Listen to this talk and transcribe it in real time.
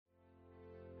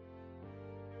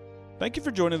Thank you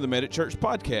for joining the Medic Church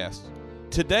podcast.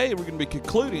 Today we're going to be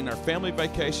concluding our family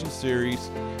vacation series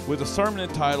with a sermon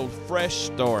entitled Fresh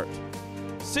Start.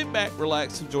 Sit back,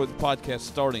 relax, and enjoy the podcast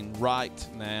starting right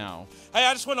now. Hey,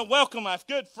 I just want to welcome a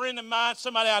good friend of mine,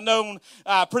 somebody I've known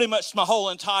pretty much my whole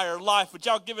entire life. Would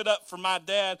y'all give it up for my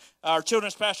dad, our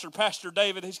children's pastor, Pastor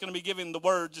David. He's going to be giving the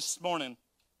word this morning.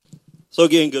 So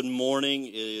again, good morning.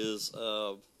 It is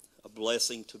a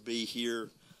blessing to be here.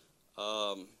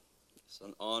 It's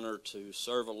an honor to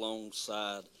serve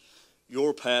alongside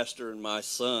your pastor and my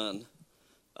son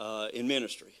in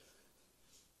ministry.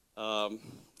 If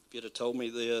you'd have told me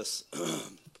this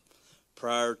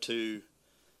prior to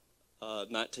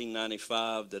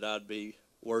 1995 that I'd be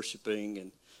worshiping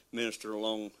and ministering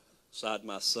alongside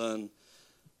my son,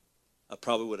 I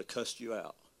probably would have cussed you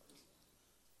out.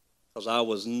 Because I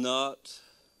was not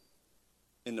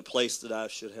in the place that I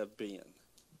should have been.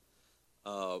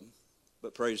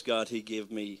 But praise God, he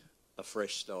gave me a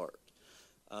fresh start.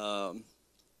 My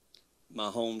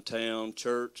hometown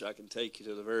church, I can take you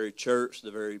to the very church, the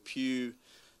very pew,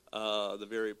 the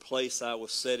very place I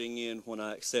was sitting in when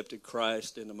I accepted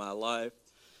Christ into my life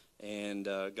and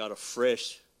got a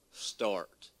fresh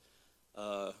start.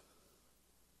 So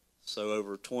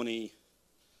over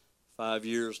 25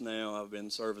 years now, I've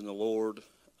been serving the Lord.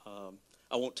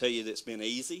 I won't tell you that it's been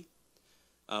easy.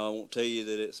 I won't tell you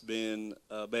that it's been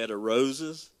a bed of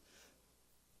roses.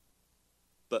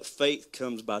 But faith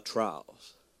comes by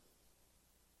trials.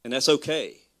 And that's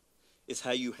okay. It's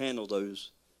how you handle those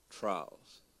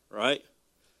trials. Right?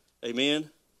 Amen?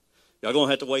 Y'all going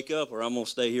to have to wake up or I'm going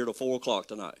to stay here till 4 o'clock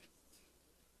tonight.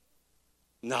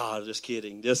 Nah, just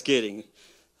kidding. Just kidding.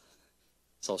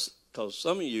 So, because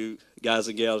some of you guys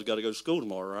and gals got to go to school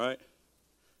tomorrow, right?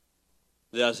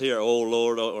 Did I hear, oh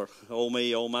Lord, or oh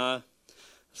me, oh my?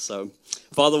 So,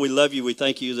 Father, we love you. We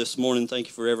thank you this morning. Thank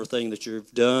you for everything that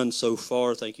you've done so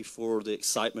far. Thank you for the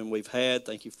excitement we've had.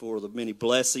 Thank you for the many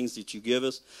blessings that you give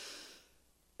us.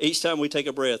 Each time we take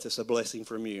a breath, it's a blessing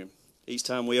from you. Each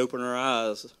time we open our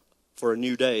eyes for a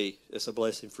new day, it's a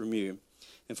blessing from you.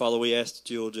 And Father, we ask that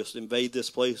you'll just invade this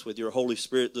place with your Holy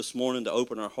Spirit this morning to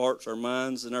open our hearts, our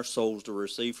minds, and our souls to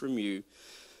receive from you.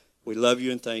 We love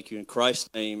you and thank you. In Christ's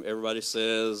name, everybody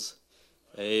says,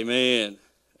 amen.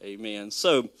 Amen.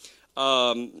 So,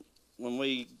 when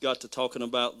we got to talking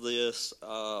about this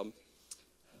a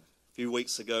few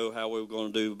weeks ago, how we were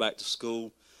going to do back to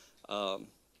school,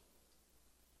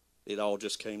 it all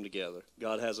just came together.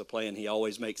 God has a plan. He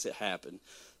always makes it happen.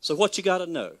 So what you got to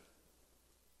know?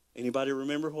 Anybody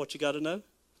remember what you got to know?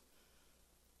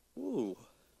 Ooh,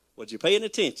 was you paying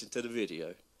attention to the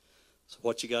video? So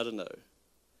what you got to know?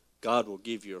 God will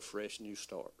give you a fresh new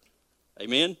start.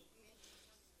 Amen?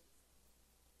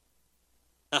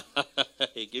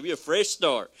 Give you a fresh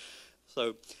start.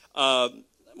 So I'm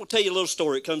going to tell you a little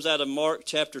story. It comes out of Mark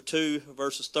chapter 2,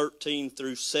 verses 13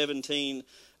 through 17.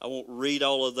 I won't read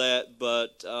all of that,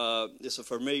 but it's a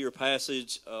familiar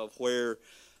passage of where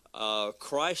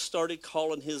Christ started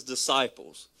calling his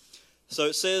disciples. So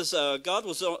it says God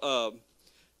was,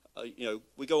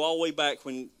 we go all the way back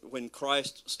when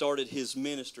Christ started his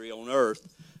ministry on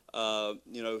earth.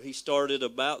 He started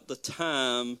about the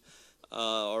time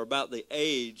or about the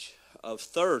age of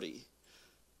 30.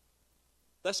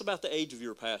 That's about the age of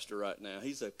your pastor right now.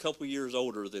 He's a couple years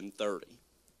older than 30.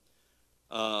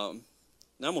 Now I'm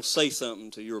going to say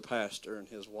something to your pastor and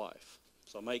his wife.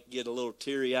 So I may get a little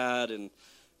teary-eyed and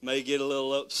may get a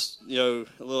little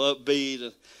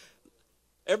upbeat.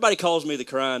 Everybody calls me the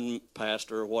crying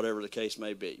pastor or whatever the case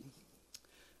may be.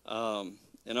 And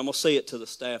I'm going to say it to the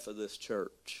staff of this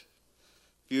church.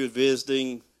 If you're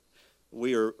visiting,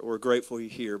 we're grateful you're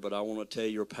here, but I want to tell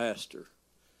your pastor,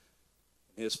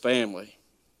 his family,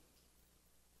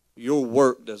 your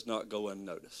work does not go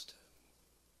unnoticed.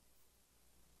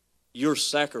 Your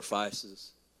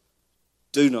sacrifices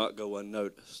do not go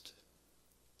unnoticed.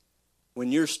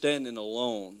 When you're standing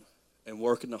alone and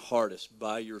working the hardest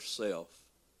by yourself,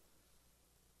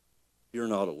 you're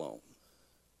not alone.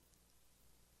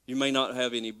 You may not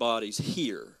have any bodies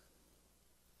here,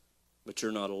 but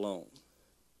you're not alone.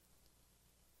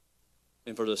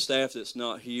 And for the staff that's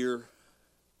not here,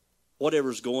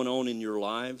 whatever's going on in your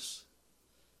lives,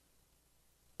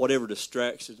 whatever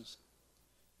distractions,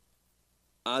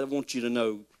 I want you to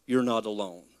know you're not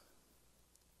alone.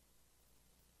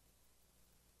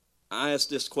 I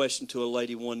asked this question to a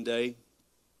lady one day.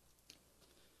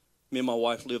 Me and my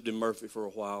wife lived in Murphy for a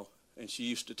while, and she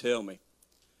used to tell me,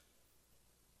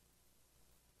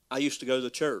 I used to go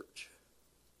to church.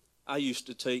 I used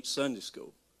to teach Sunday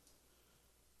school.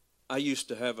 I used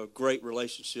to have a great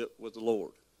relationship with the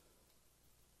Lord.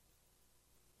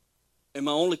 And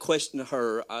my only question to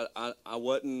her, I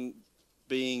wasn't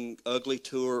being ugly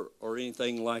to her or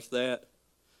anything like that.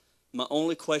 My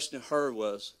only question to her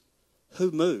was,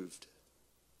 who moved?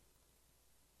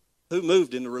 Who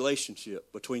moved in the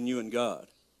relationship between you and God?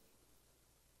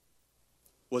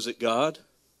 Was it God?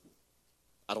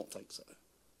 I don't think so.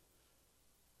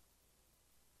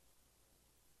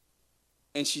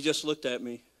 And she just looked at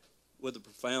me with a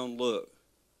profound look.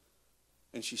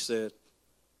 And she said,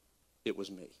 it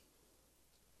was me.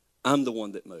 I'm the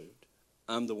one that moved.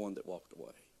 I'm the one that walked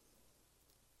away.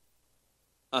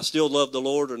 I still love the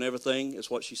Lord and everything, is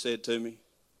what she said to me.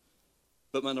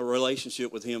 But my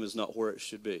relationship with Him is not where it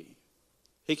should be.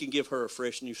 He can give her a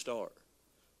fresh new start.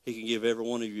 He can give every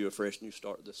one of you a fresh new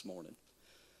start this morning.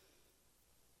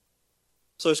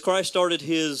 So as Christ started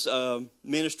His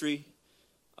ministry,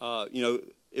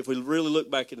 if we really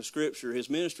look back into Scripture, His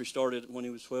ministry started when He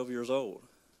was 12 years old.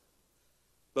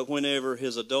 But whenever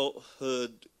His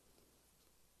adulthood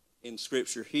in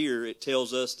Scripture here, it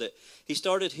tells us that He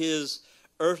started His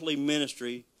earthly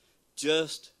ministry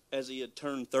just as He had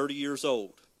turned 30 years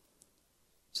old.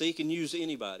 So He can use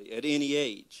anybody at any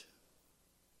age.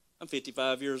 I'm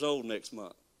 55 years old next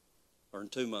month, or in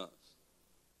 2 months.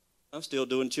 I'm still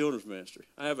doing children's ministry.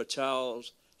 I have a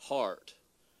child's heart,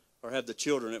 or have the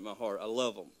children at my heart. I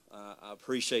love them. I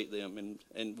appreciate them.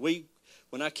 And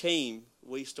when I came,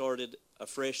 we started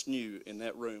afresh new in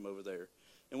that room over there.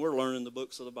 And we're learning the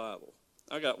books of the Bible.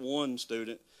 I got one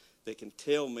student that can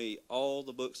tell me all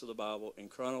the books of the Bible in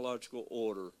chronological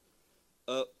order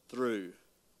up through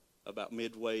about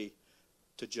midway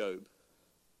to Job.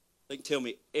 They can tell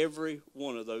me every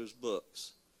one of those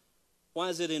books. Why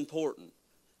is it important?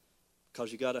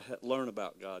 Because you got to learn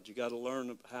about God. You got to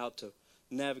learn how to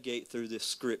navigate through this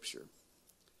Scripture.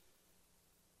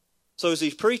 So as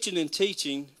He's preaching and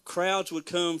teaching, crowds would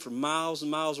come from miles and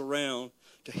miles around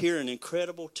to hear an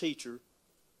incredible teacher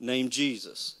named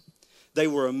Jesus. They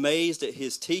were amazed at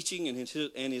His teaching and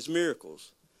His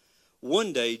miracles.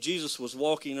 One day, Jesus was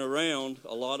walking around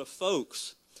a lot of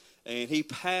folks, and He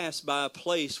passed by a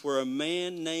place where a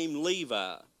man named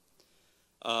Levi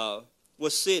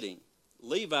was sitting.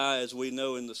 Levi, as we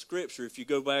know in the Scripture, if you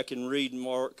go back and read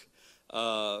Mark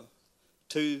 2,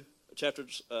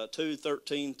 chapters 2,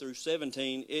 13 through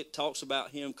 17, it talks about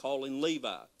him calling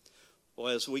Levi. Well,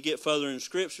 as we get further in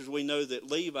Scriptures, we know that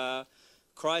Levi,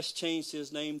 Christ changed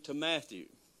his name to Matthew.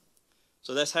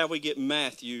 So that's how we get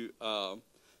Matthew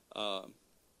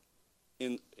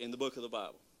in the book of the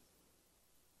Bible.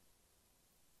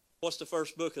 What's the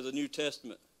first book of the New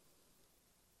Testament?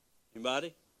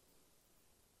 Anybody?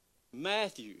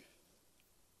 Matthew.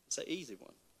 It's an easy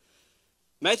one.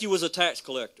 Matthew was a tax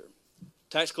collector.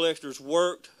 Tax collectors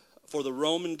worked for the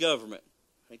Roman government.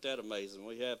 Ain't that amazing?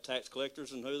 We have tax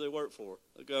collectors and who they work for?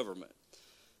 The government.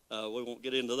 We won't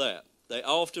get into that. They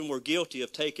often were guilty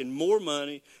of taking more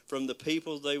money from the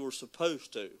people they were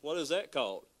supposed to. What is that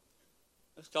called?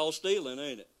 That's called stealing,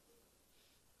 ain't it?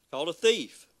 It's called a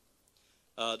thief.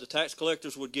 The tax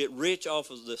collectors would get rich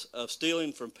off of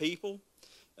stealing from people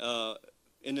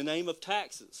in the name of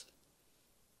taxes.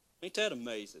 Ain't that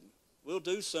amazing? We'll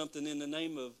do something in the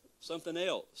name of something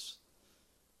else.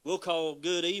 We'll call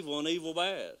good evil and evil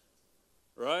bad,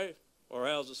 right? Or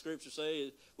how's the Scripture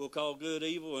say? We'll call good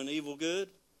evil and evil good.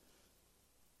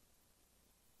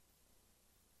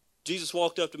 Jesus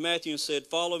walked up to Matthew and said,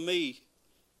 "Follow me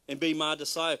and be my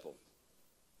disciple."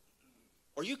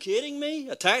 Are you kidding me?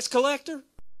 A tax collector?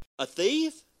 A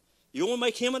thief? You want to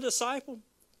make him a disciple?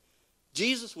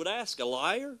 Jesus would ask a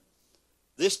liar,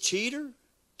 this cheater,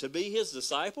 to be his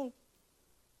disciple?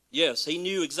 Yes, he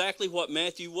knew exactly what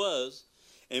Matthew was,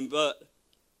 but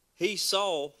he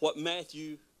saw what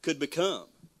Matthew could become.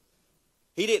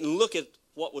 He didn't look at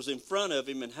what was in front of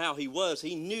him and how he was.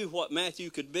 He knew what Matthew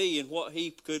could be and what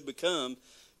he could become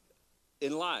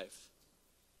in life.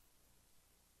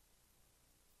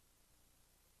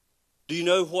 Do you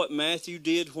know what Matthew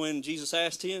did when Jesus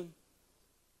asked him?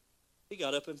 He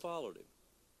got up and followed him.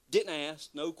 Didn't ask,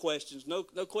 no questions, no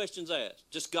questions asked.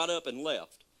 Just got up and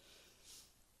left.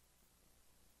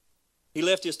 He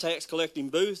left his tax collecting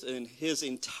booth and his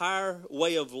entire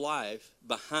way of life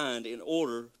behind in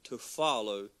order to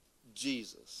follow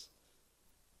Jesus.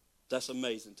 That's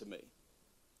amazing to me.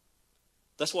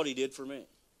 That's what he did for me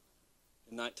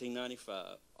in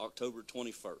 1995, October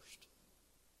 21st,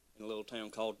 in a little town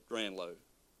called Ranlow,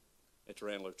 at the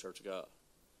Ranlow Church of God.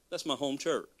 That's my home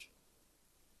church.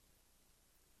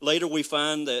 Later we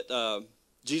find that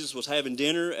Jesus was having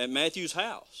dinner at Matthew's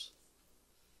house.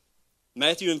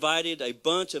 Matthew invited a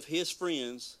bunch of his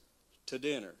friends to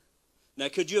dinner. Now,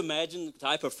 could you imagine the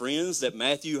type of friends that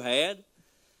Matthew had?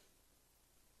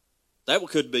 That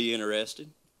could be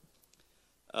interesting.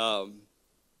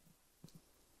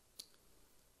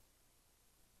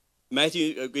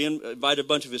 Matthew, again, invited a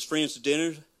bunch of his friends to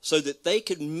dinner so that they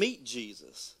could meet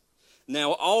Jesus.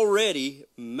 Now, already,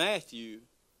 Matthew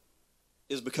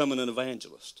is becoming an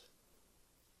evangelist.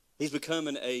 He's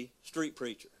becoming a street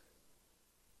preacher.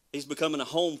 He's becoming a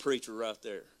home preacher right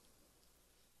there.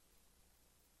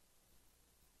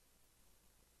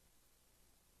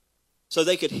 So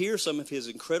they could hear some of his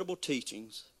incredible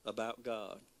teachings about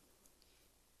God.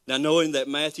 Now, knowing that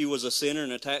Matthew was a sinner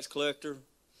and a tax collector,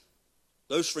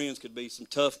 those friends could be some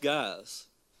tough guys.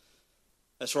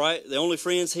 That's right. The only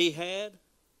friends he had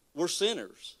were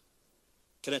sinners.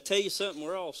 Can I tell you something?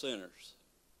 We're all sinners.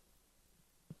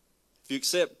 If you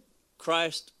accept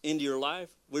Christ into your life,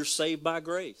 we're saved by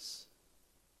grace.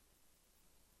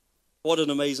 What an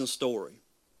amazing story.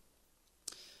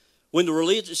 When the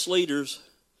religious leaders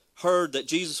heard that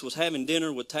Jesus was having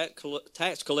dinner with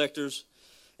tax collectors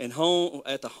and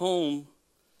at the home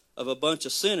of a bunch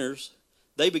of sinners,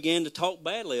 they began to talk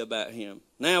badly about him.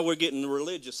 Now we're getting the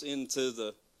religious into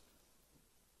the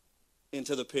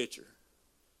picture.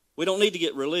 We don't need to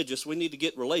get religious. We need to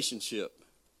get relationship.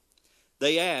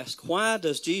 They asked, why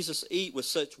does Jesus eat with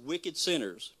such wicked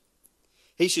sinners?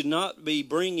 He should not be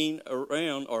bringing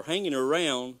around or hanging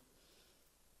around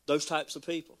those types of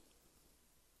people.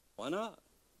 Why not?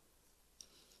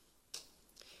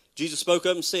 Jesus spoke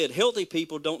up and said, healthy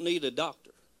people don't need a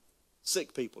doctor.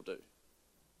 Sick people do.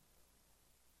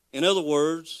 In other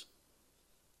words,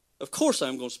 of course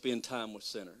I'm going to spend time with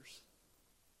sinners.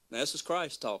 Now, this is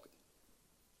Christ talking.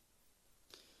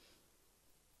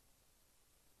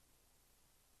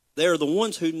 They are the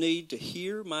ones who need to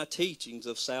hear my teachings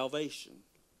of salvation.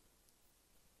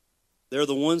 They're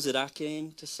the ones that I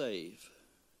came to save.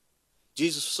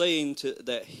 Jesus was saying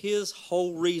that his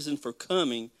whole reason for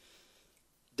coming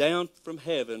down from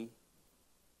heaven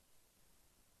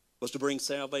was to bring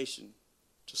salvation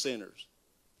to sinners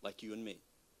like you and me.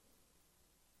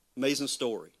 Amazing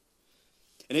story.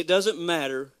 And it doesn't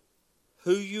matter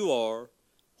who you are,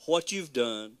 what you've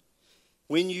done.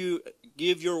 When you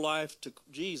give your life to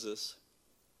Jesus,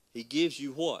 he gives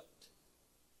you what?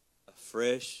 A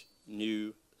fresh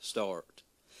new start.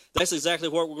 That's exactly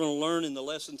what we're going to learn in the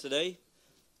lesson today.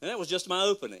 And that was just my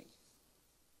opening.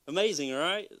 Amazing, all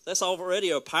right? That's already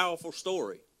a powerful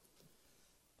story.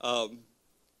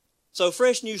 So,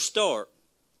 fresh new start.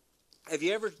 Have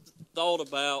you ever thought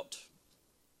about,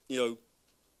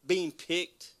 being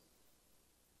picked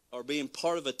or being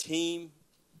part of a team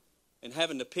and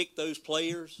having to pick those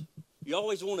players? You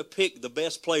always want to pick the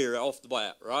best player off the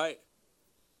bat, right?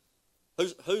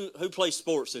 Who plays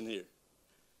sports in here?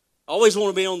 Always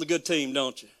want to be on the good team,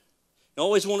 don't you? You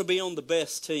always want to be on the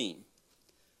best team.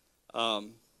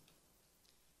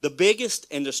 The biggest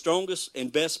and the strongest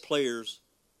and best players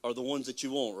are the ones that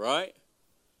you want, right?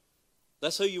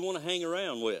 That's who you want to hang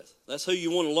around with. That's who you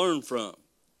want to learn from.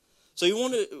 So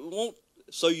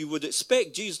you would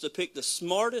expect Jesus to pick the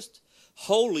smartest,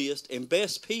 holiest, and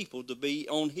best people to be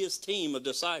on his team of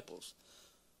disciples.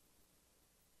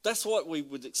 That's what we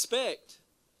would expect.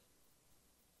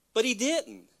 But he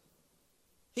didn't.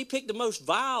 He picked the most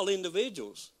vile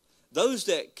individuals, those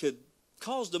that could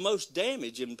cause the most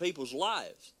damage in people's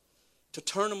lives, to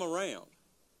turn them around.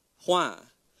 Why?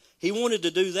 He wanted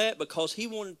to do that because he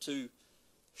wanted to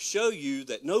show you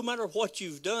that no matter what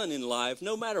you've done in life,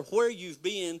 no matter where you've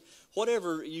been,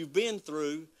 whatever you've been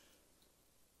through,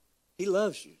 he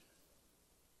loves you.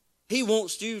 He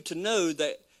wants you to know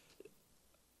that,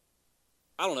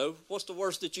 what's the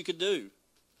worst that you could do?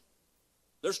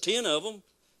 There's 10 of them.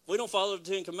 If we don't follow the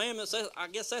 10 Commandments, I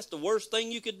guess that's the worst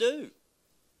thing you could do.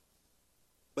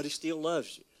 But he still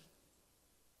loves you.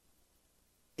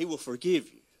 He will forgive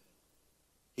you.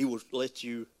 He will let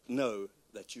you know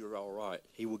that you're all right.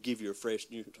 He will give you a fresh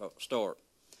new start.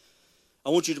 I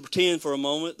want you to pretend for a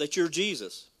moment that you're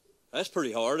Jesus. That's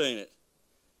pretty hard, ain't it?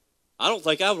 I don't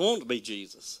think I would want to be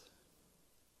Jesus.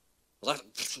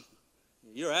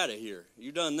 You're out of here.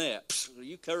 You done that.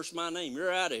 You cursed my name.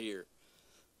 You're out of here.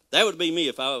 That would be me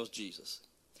if I was Jesus.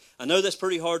 I know that's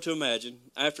pretty hard to imagine.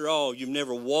 After all, you've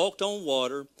never walked on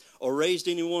water or raised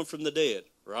anyone from the dead,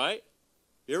 right?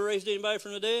 You ever raised anybody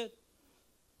from the dead?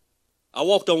 I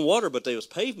walked on water, but there was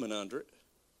pavement under it.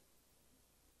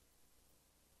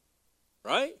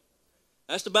 Right?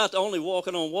 That's about the only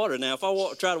walking on water. Now, if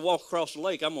I try to walk across the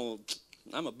lake,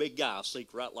 I'm a big guy. I'll sink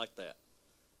right like that.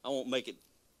 I won't make it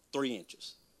 3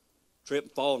 inches. Trip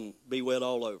and fall and be wet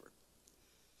all over.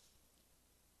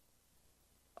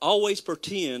 Always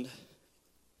pretend,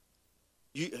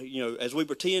 as we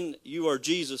pretend you are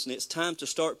Jesus and it's time to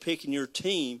start picking your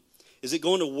team, Is it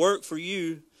going to work for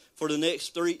you for the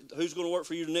next who's going to work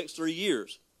for you the next 3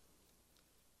 years?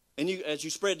 And as you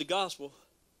spread the gospel,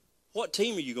 what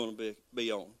team are you going to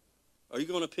be on? Are you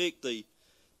going to pick the,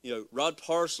 Rod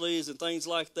Parsleys and things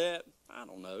like that? I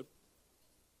don't know.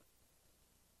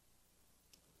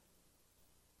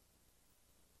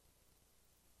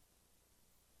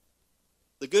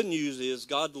 The good news is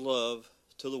God's love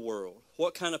to the world.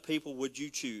 What kind of people would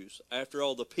you choose? After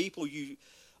all, the people you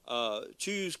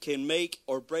choose can make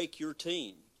or break your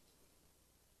team.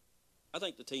 I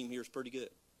think the team here is pretty good.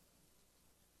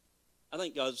 I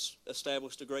think God's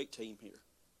established a great team here.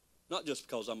 Not just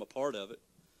because I'm a part of it.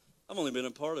 I've only been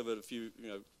a part of it a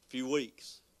few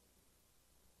weeks.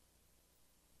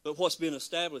 But what's been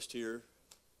established here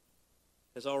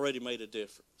has already made a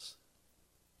difference.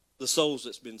 The souls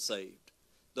that's been saved,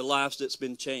 the lives that's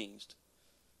been changed,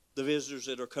 the visitors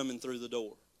that are coming through the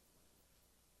door.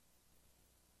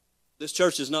 This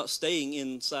church is not staying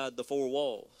inside the four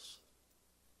walls.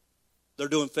 They're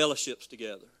doing fellowships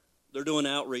together. They're doing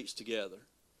outreach together.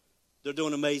 They're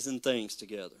doing amazing things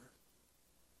together.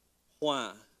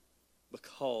 Why?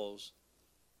 Because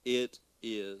it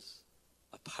is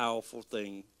a powerful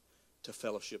thing to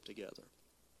fellowship together.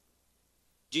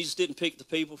 Jesus didn't pick the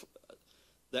people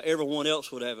that everyone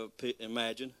else would have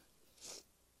imagined.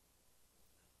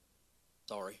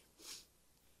 Sorry.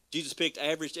 Jesus picked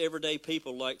average, everyday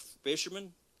people like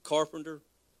fishermen, carpenter,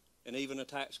 and even a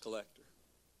tax collector.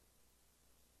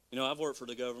 I've worked for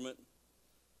the government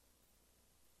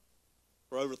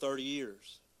for over 30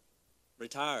 years.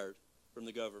 Retired from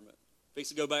the government.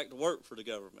 Fixed to go back to work for the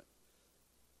government.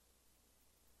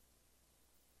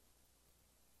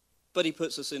 But he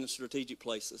puts us in strategic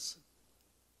places.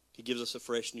 He gives us a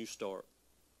fresh new start.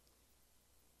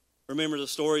 Remember the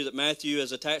story that Matthew,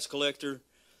 as a tax collector,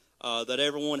 that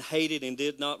everyone hated and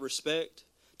did not respect,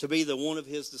 to be the one of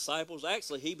his disciples.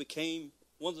 Actually, he became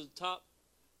one of the top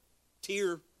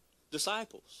tier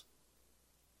disciples.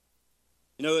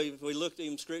 If we look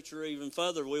in Scripture even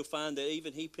further, we'll find that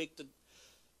even he picked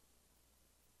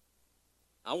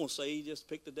I won't say he just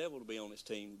picked the devil to be on his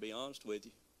team, to be honest with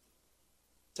you.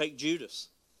 Take Judas.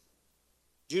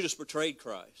 Judas betrayed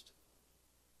Christ.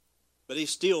 But he's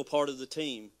still part of the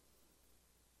team,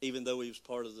 even though he was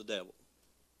part of the devil.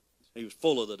 He was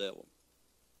full of the devil.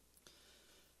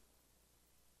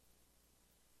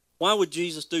 Why would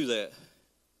Jesus do that?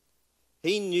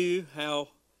 He knew how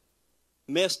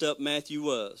messed up Matthew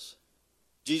was.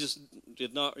 Jesus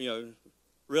did not,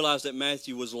 realize that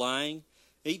Matthew was lying.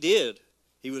 He did.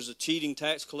 He was a cheating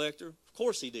tax collector. Of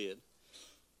course he did.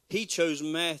 He chose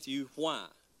Matthew. Why?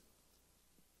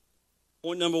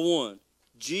 Point number one,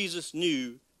 Jesus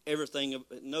knows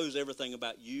everything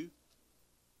about you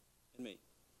and me.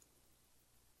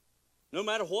 No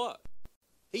matter what.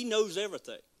 He knows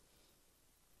everything.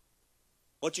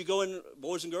 What you go in,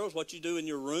 boys and girls, what you do in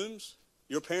your rooms,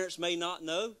 your parents may not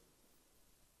know,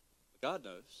 but God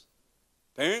knows.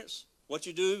 Parents, what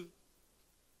you do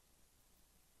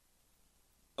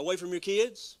away from your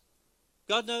kids,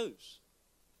 God knows.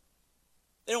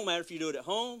 It don't matter if you do it at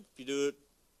home, if you do it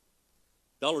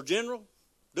Dollar General,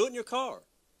 do it in your car.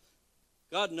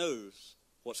 God knows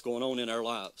what's going on in our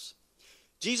lives.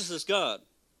 Jesus is God.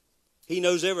 He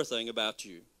knows everything about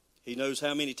you. He knows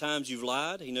how many times you've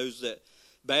lied. He knows that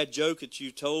bad joke that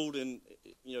you told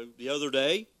the other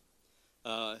day.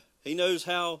 He knows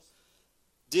how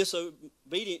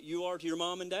disobedient you are to your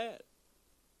mom and dad.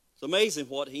 It's amazing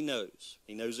what he knows.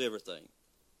 He knows everything.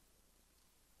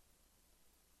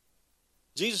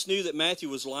 Jesus knew that Matthew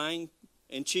was lying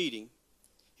and cheating.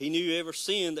 He knew every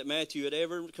sin that Matthew had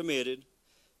ever committed,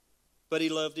 but he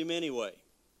loved him anyway.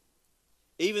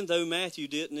 Even though Matthew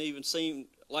didn't even seem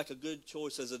like a good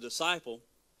choice as a disciple,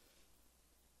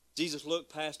 Jesus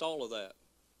looked past all of that.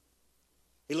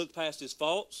 He looked past his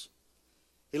faults.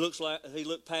 He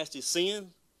looked past his sin.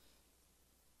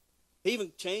 He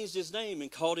even changed his name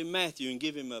and called him Matthew and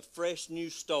gave him a fresh new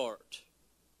start.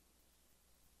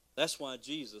 That's why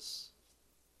Jesus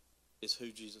is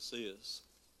who Jesus is.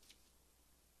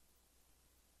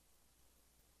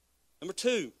 Number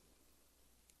two,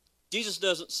 Jesus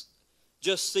doesn't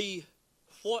just see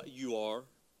what you are.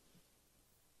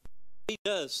 He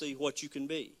does see what you can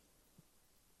be.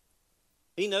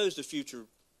 He knows the future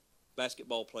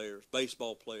basketball players,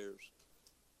 baseball players,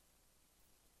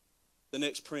 the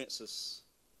next princess,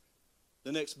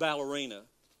 the next ballerina,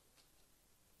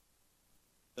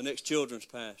 the next children's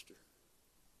pastor,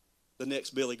 the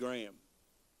next Billy Graham.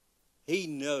 He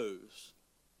knows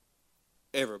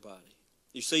everybody.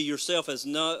 You see yourself as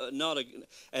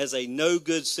as a no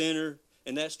good sinner,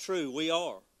 and that's true. We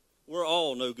are. We're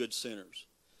all no good sinners.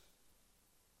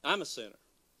 I'm a sinner.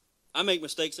 I make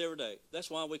mistakes every day. That's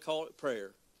why we call it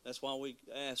prayer. That's why we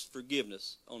ask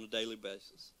forgiveness on a daily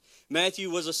basis. Matthew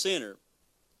was a sinner.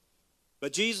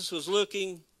 But Jesus was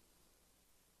looking.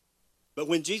 But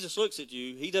when Jesus looks at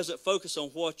you, he doesn't focus on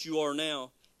what you are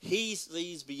now. He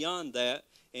sees beyond that,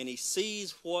 and he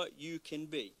sees what you can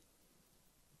be.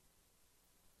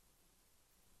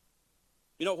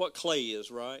 You know what clay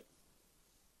is, right?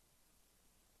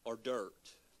 Or dirt.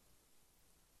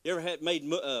 You ever made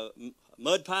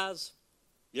mud pies?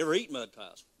 You ever eat mud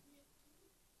pies?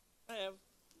 I have.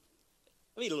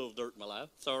 I've eaten a little dirt in my life.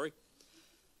 Sorry.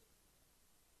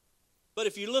 But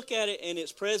if you look at it in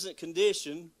its present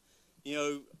condition, you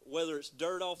know, whether it's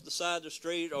dirt off the side of the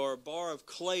street or a bar of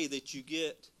clay that you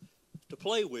get to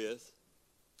play with,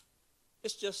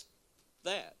 it's just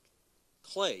that,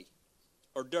 clay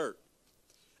or dirt.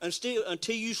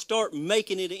 Until you start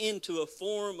making it into a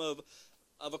form of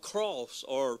a cross,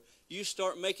 or you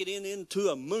start making it into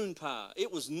a moon pie.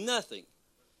 It was nothing.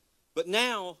 But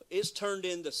now it's turned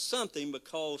into something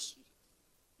because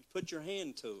you put your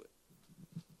hand to it.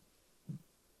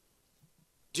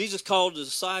 Jesus called the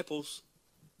disciples,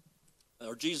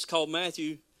 or Jesus called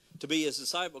Matthew to be his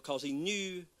disciple because he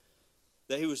knew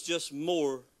that he was just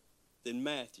more than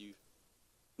Matthew,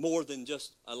 more than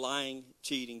just a lying,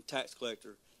 cheating tax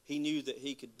collector. He knew that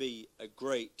he could be a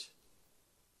great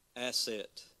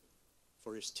asset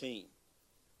for his team.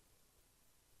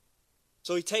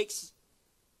 So he takes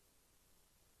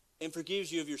and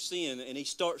forgives you of your sin, and he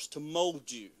starts to mold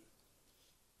you.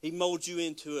 He molds you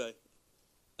into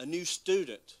a new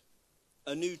student,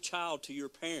 a new child to your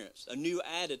parents, a new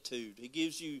attitude. He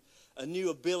gives you a new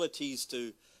abilities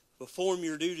to perform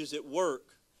your duties at work.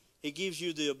 He gives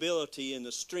you the ability and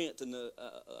the strength and the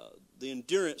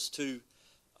endurance to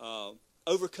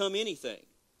overcome anything.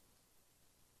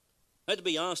 I had to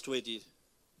be honest with you.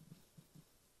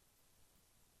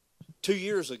 2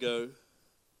 years ago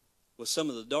was some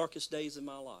of the darkest days of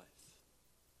my life.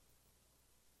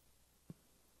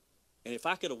 And if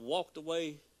I could have walked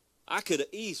away, I could have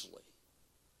easily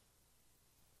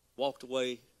walked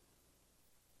away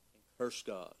and cursed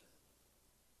God.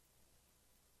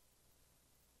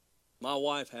 My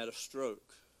wife had a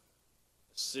stroke,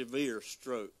 a severe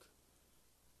stroke,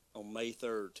 on May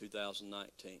 3rd,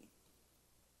 2019.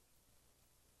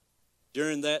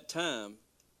 During that time,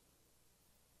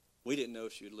 we didn't know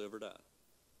if she would live or die.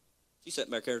 She's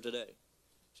sitting back here today.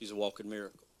 She's a walking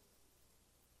miracle.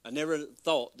 I never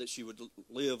thought that she would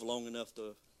live long enough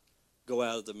to go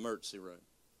out of the emergency room.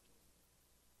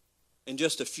 And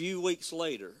just a few weeks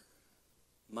later,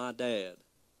 my dad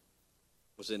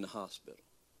was in the hospital.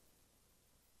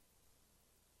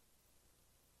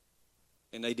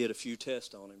 And they did a few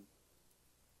tests on him,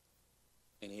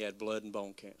 and he had blood and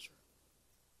bone cancer.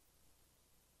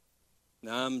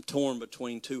 Now I'm torn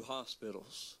between two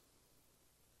hospitals,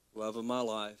 love of my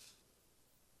life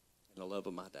and the love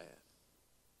of my dad.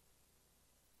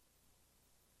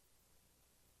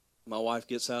 My wife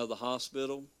gets out of the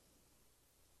hospital.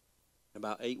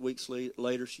 About 8 weeks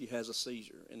later, she has a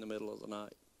seizure in the middle of the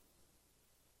night.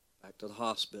 Back to the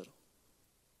hospital.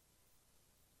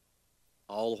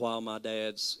 All the while my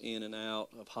dad's in and out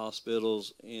of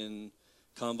hospitals, in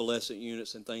convalescent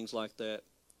units and things like that.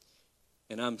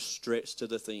 And I'm stretched to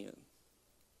the thin.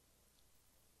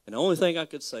 And the only thing I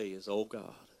could say is, oh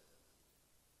God,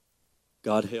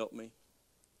 God help me,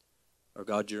 or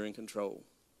God, you're in control.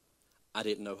 I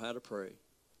didn't know how to pray.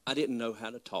 I didn't know how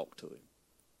to talk to him.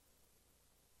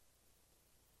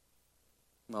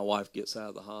 My wife gets out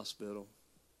of the hospital.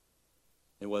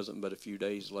 It wasn't but a few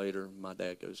days later, my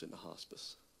dad goes into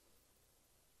hospice.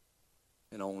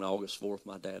 And on August 4th,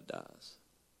 my dad dies.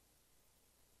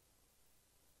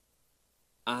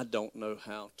 I don't know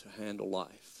how to handle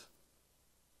life.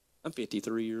 I'm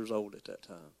 53 years old at that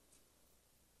time.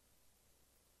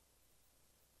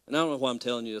 And I don't know why I'm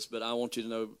telling you this, but I want you to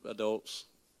know, adults,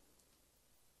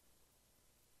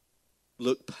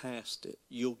 look past it.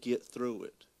 You'll get through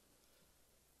it.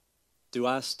 Do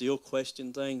I still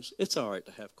question things? It's all right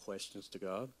to have questions to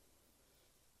God.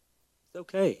 It's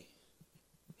okay.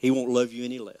 He won't love you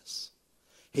any less.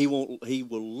 He will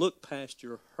look past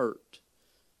your hurt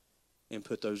and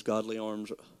put those godly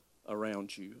arms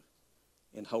around you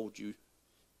and hold you.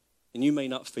 And you may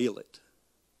not feel it.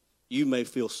 You may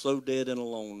feel so dead and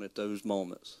alone at those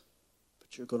moments,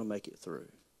 but you're going to make it through.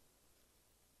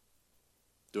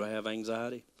 Do I have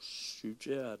anxiety? Shoot,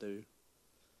 yeah, I do.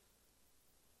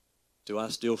 Do I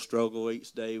still struggle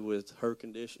each day with her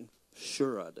condition?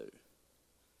 Sure I do.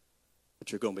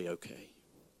 But you're going to be okay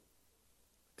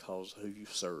because of who you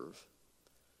serve.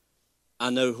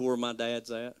 I know where my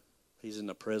dad's at. He's in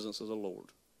the presence of the Lord.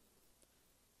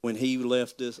 when he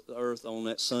left this earth on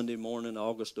that Sunday morning,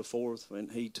 August the 4th, when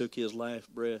he took his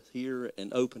last breath here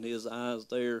and opened his eyes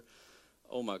there,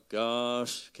 oh my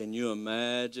gosh, can you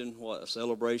imagine what a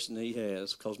celebration he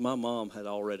has? Because my mom had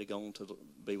already gone to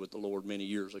be with the Lord many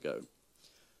years ago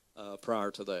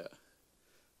prior to that.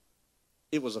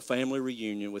 It was a family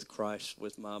reunion with Christ,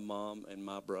 with my mom and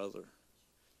my brother.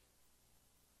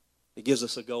 It gives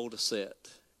us a goal to set.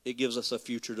 It gives us a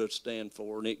future to stand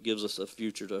for, and it gives us a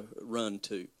future to run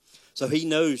to. So he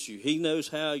knows you. He knows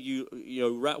how you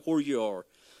know, right where you are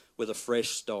with a fresh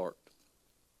start.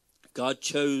 God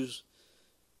choose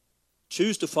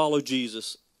to follow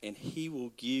Jesus, and he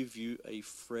will give you a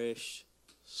fresh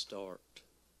start.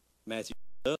 Matthew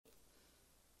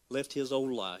left his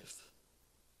old life.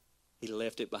 He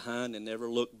left it behind and never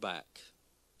looked back.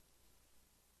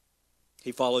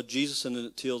 He followed Jesus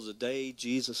until the day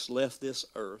Jesus left this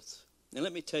earth. And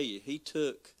let me tell you, he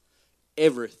took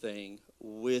everything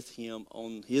with him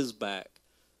on his back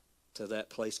to that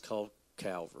place called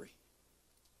Calvary.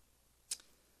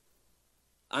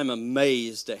 I'm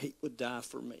amazed that he would die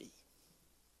for me,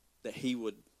 that he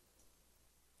would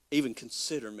even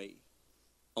consider me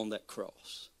on that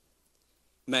cross.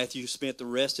 Matthew spent the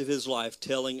rest of his life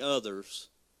telling others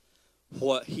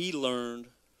what he learned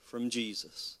from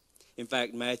Jesus. In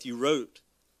fact, Matthew wrote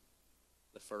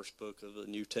the first book of the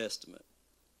New Testament.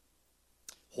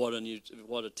 What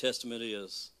a testament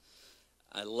is.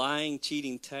 A lying,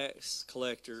 cheating tax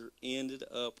collector ended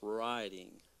up writing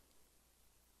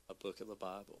a book of the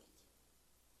Bible.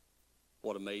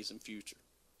 What an amazing future.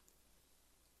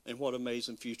 And what an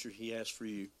amazing future he has for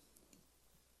you.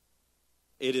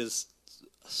 It is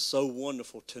so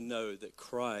wonderful to know that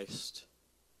Christ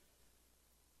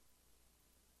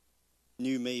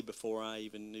knew me before I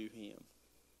even knew him.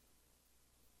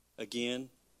 Again,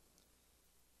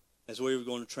 as we were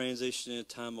going to transition in a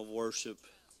time of worship,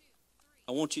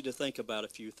 I want you to think about a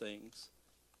few things.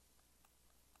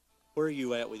 Where are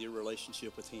you at with your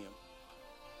relationship with him?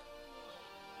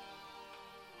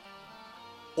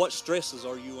 What stresses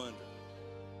are you under?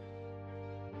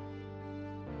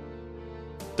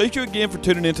 Thank you again for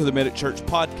tuning into the Medic Church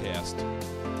podcast.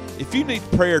 If you need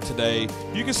prayer today,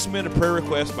 you can submit a prayer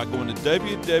request by going to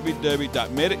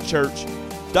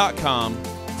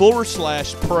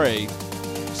www.medicchurch.com/pray.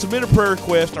 Submit a prayer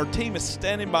request. Our team is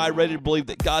standing by ready to believe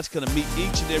that God's going to meet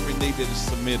each and every need that is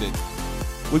submitted.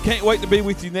 We can't wait to be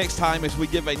with you next time as we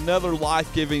give another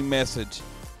life-giving message.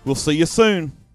 We'll see you soon.